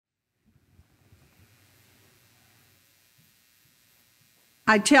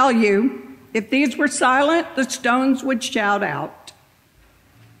I tell you, if these were silent, the stones would shout out.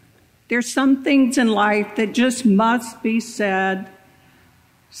 There's some things in life that just must be said.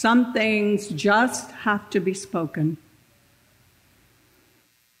 Some things just have to be spoken.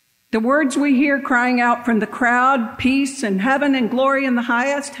 The words we hear crying out from the crowd, peace and heaven and glory in the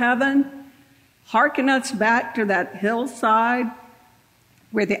highest heaven, hearken us back to that hillside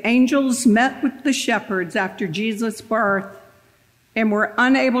where the angels met with the shepherds after Jesus' birth and were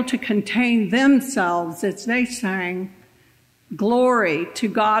unable to contain themselves as they sang, "Glory to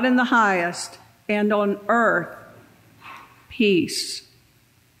God in the highest, and on earth, peace."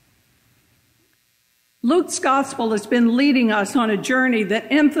 Luke's gospel has been leading us on a journey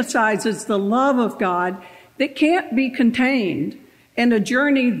that emphasizes the love of God that can't be contained, and a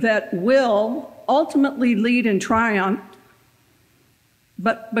journey that will ultimately lead in triumph.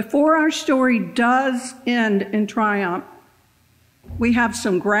 But before our story does end in triumph, we have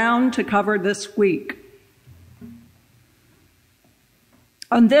some ground to cover this week.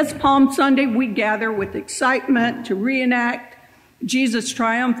 On this Palm Sunday, we gather with excitement to reenact Jesus'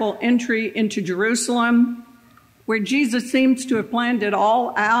 triumphal entry into Jerusalem, where Jesus seems to have planned it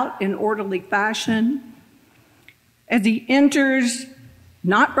all out in orderly fashion. As he enters,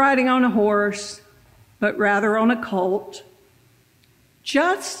 not riding on a horse, but rather on a colt,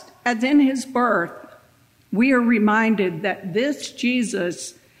 just as in his birth, we are reminded that this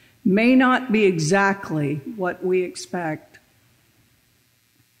Jesus may not be exactly what we expect.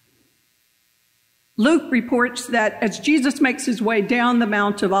 Luke reports that as Jesus makes his way down the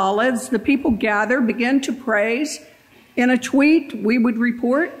Mount of Olives, the people gather, begin to praise. In a tweet, we would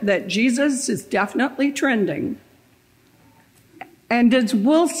report that Jesus is definitely trending. And as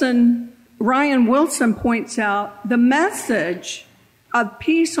Ryan Wilson points out, the message of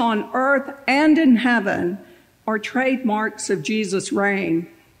peace on earth and in heaven are trademarks of Jesus' reign.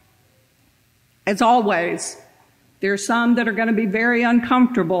 As always, there are some that are going to be very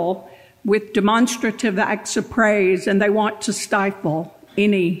uncomfortable with demonstrative acts of praise, and they want to stifle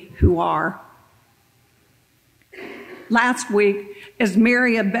any who are. Last week, as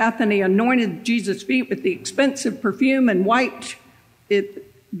Mary of Bethany anointed Jesus' feet with the expensive perfume and wiped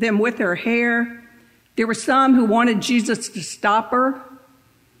them with her hair, there were some who wanted Jesus to stop her.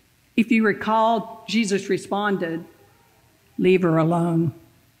 If you recall, Jesus responded, "Leave her alone."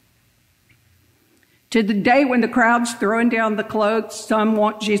 To the day when the crowd's throwing down the cloaks, some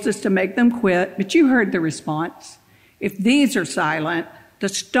want Jesus to make them quit, but you heard the response. If these are silent, the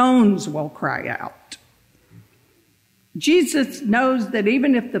stones will cry out. Jesus knows that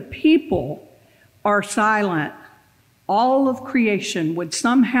even if the people are silent, all of creation would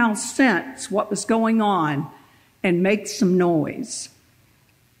somehow sense what was going on and make some noise.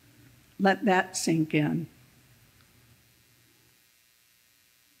 Let that sink in.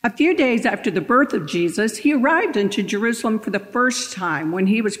 A few days after the birth of Jesus, he arrived into Jerusalem for the first time when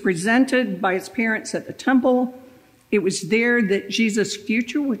he was presented by his parents at the temple. It was there that Jesus'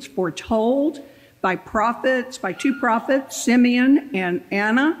 future was foretold by two prophets, Simeon and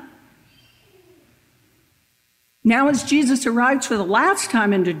Anna. Now, as Jesus arrives for the last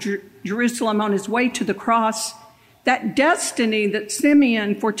time into Jerusalem on his way to the cross, that destiny that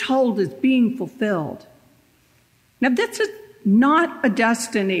Simeon foretold is being fulfilled. Now, this is not a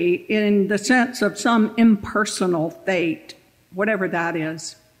destiny in the sense of some impersonal fate, whatever that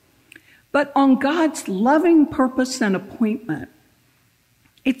is, but on God's loving purpose and appointment.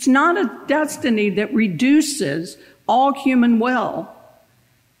 It's not a destiny that reduces all human will,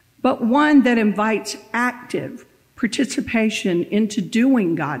 but one that invites active participation into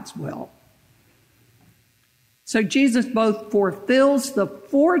doing God's will. So Jesus both fulfills the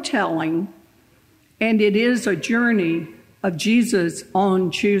foretelling, and it is a journey of Jesus' own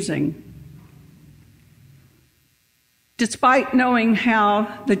choosing. Despite knowing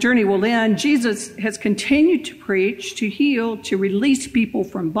how the journey will end, Jesus has continued to preach, to heal, to release people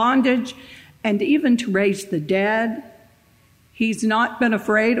from bondage, and even to raise the dead. He's not been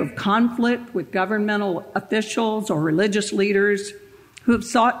afraid of conflict with governmental officials or religious leaders who have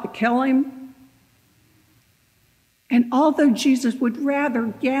sought to kill him. And although Jesus would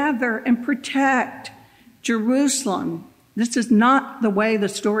rather gather and protect Jerusalem, this is not the way the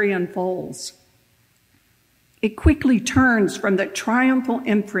story unfolds. It quickly turns from the triumphal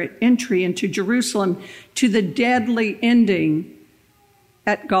entry into Jerusalem to the deadly ending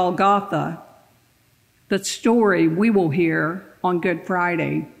at Golgotha, the story we will hear on Good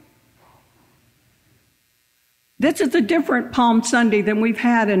Friday. This is a different Palm Sunday than we've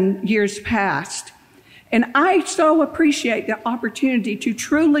had in years past. And I so appreciate the opportunity to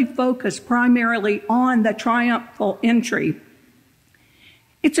truly focus primarily on the triumphal entry.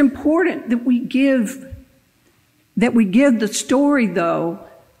 It's important that we give the story, though,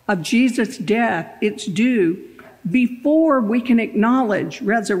 of Jesus' death its due before we can acknowledge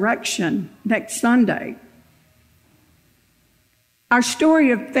resurrection next Sunday. Our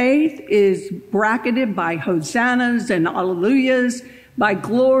story of faith is bracketed by hosannas and alleluias, by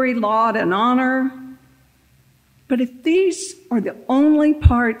glory, laud, and honor. But if these are the only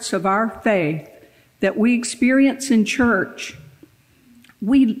parts of our faith that we experience in church,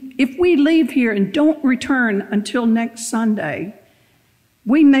 if we leave here and don't return until next Sunday,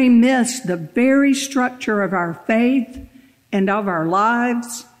 we may miss the very structure of our faith and of our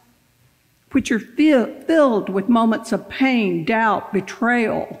lives, which are filled with moments of pain, doubt,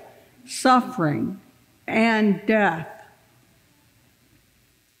 betrayal, suffering, and death.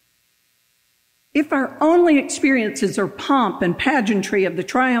 If our only experiences are pomp and pageantry of the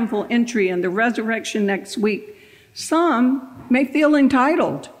triumphal entry and the resurrection next week, some may feel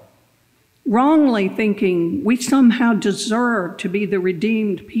entitled, wrongly thinking we somehow deserve to be the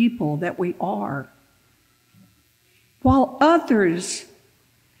redeemed people that we are, while others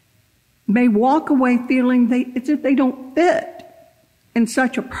may walk away feeling as if they don't fit in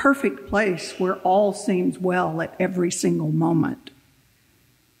such a perfect place where all seems well at every single moment.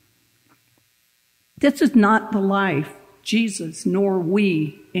 This is not the life Jesus nor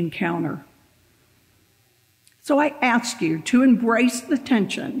we encounter. So I ask you to embrace the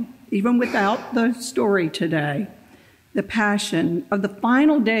tension, even without the story today, the passion of the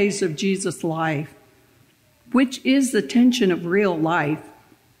final days of Jesus' life, which is the tension of real life.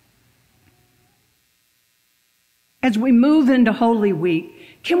 As we move into Holy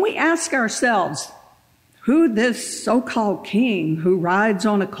Week, can we ask ourselves who this so-called king who rides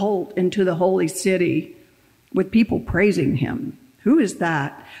on a colt into the holy city with people praising him? Who is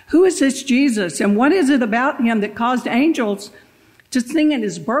that? Who is this Jesus? And what is it about him that caused angels to sing at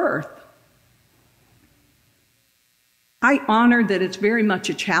his birth? I honor that it's very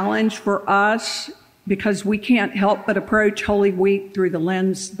much a challenge for us because we can't help but approach Holy Week through the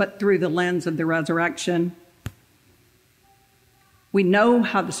lens of the resurrection. We know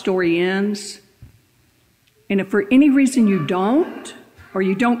how the story ends. And if for any reason you don't, or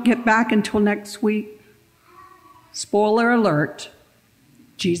you don't get back until next week, spoiler alert,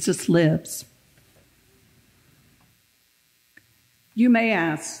 Jesus lives. You may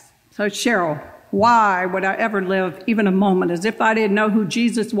ask, so Cheryl, why would I ever live even a moment as if I didn't know who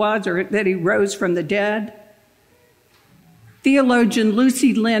Jesus was or that he rose from the dead? Theologian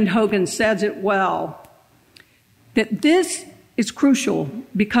Lucy Lynn Hogan says it well, that this is crucial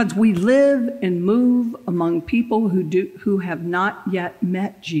because we live and move among people who have not yet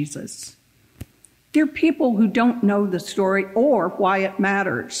met Jesus. They're people who don't know the story or why it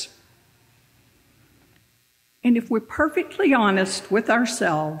matters. And if we're perfectly honest with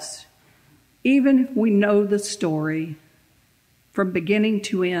ourselves, even if we know the story from beginning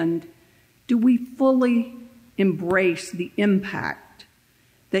to end, do we fully embrace the impact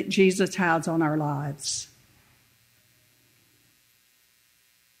that Jesus has on our lives?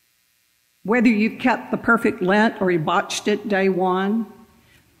 Whether you've kept the perfect Lent or you botched it day one,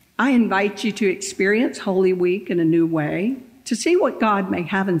 I invite you to experience Holy Week in a new way, to see what God may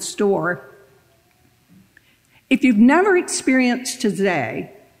have in store. If you've never experienced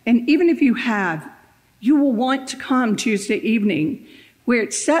today, and even if you have, you will want to come Tuesday evening, where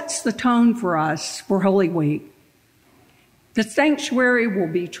it sets the tone for us for Holy Week. The sanctuary will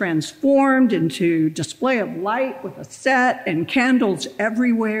be transformed into a display of light with a set and candles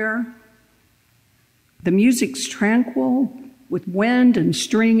everywhere. The music's tranquil with wind and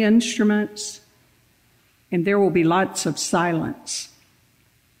string instruments, and there will be lots of silence.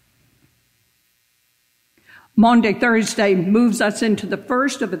 Maundy Thursday moves us into the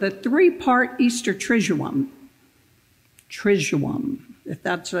first of the three-part Easter Triduum. Triduum, if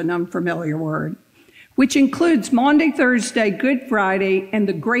that's an unfamiliar word, which includes Maundy Thursday, Good Friday, and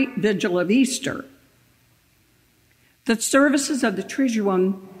the Great Vigil of Easter. The services of the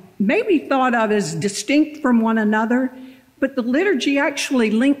Triduum may be thought of as distinct from one another, but the liturgy actually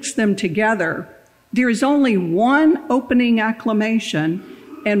links them together. There is only one opening acclamation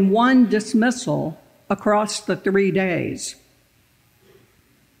and one dismissal across the 3 days.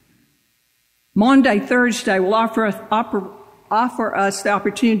 Maundy Thursday will offer us the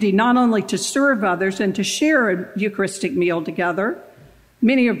opportunity not only to serve others and to share a Eucharistic meal together,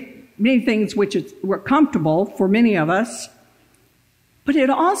 many things which were comfortable for many of us, but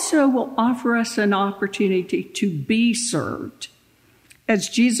it also will offer us an opportunity to be served as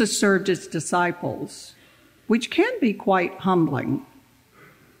Jesus served his disciples, which can be quite humbling.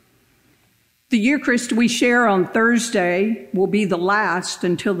 The Eucharist we share on Thursday will be the last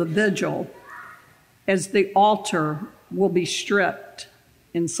until the vigil, as the altar will be stripped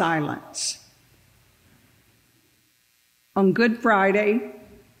in silence. On Good Friday,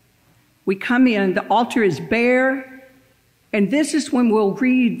 we come in, the altar is bare, and this is when we'll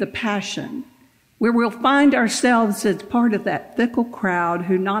read the Passion, where we'll find ourselves as part of that fickle crowd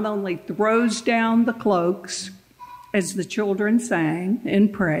who not only throws down the cloaks, as the children sang in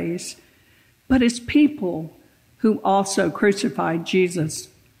praise, but as people who also crucified Jesus.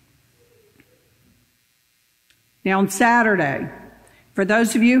 Now on Saturday, for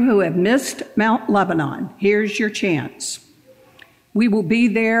those of you who have missed Mount Lebanon, here's your chance. We will be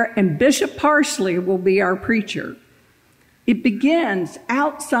there, and Bishop Parsley will be our preacher. It begins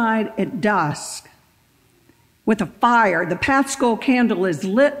outside at dusk with a fire. The Paschal candle is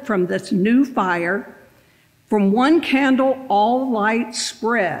lit from this new fire. From one candle, all light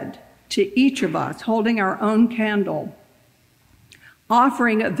spread to each of us, holding our own candle,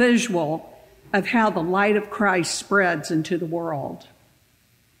 offering a visual of how the light of Christ spreads into the world.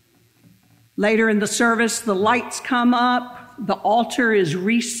 Later in the service, the lights come up, the altar is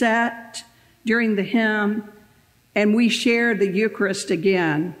reset during the hymn, and we share the Eucharist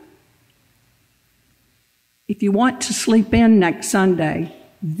again. If you want to sleep in next Sunday,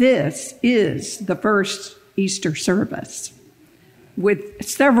 this is the first Easter service, with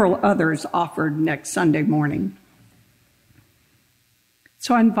several others offered next Sunday morning.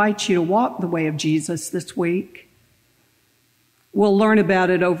 So I invite you to walk the way of Jesus this week. We'll learn about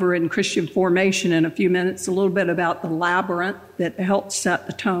it over in Christian Formation in a few minutes, a little bit about the labyrinth that helps set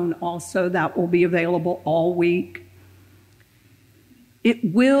the tone also. That will be available all week.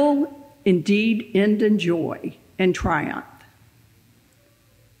 It will indeed end in joy and triumph.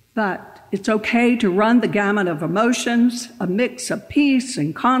 But it's okay to run the gamut of emotions, a mix of peace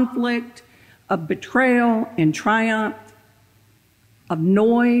and conflict, of betrayal and triumph, of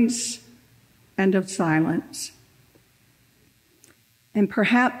noise and of silence. And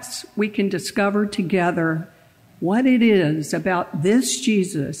perhaps we can discover together what it is about this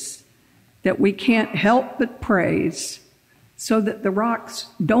Jesus that we can't help but praise, so that the rocks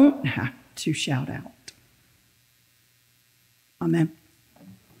don't have to shout out. Amen.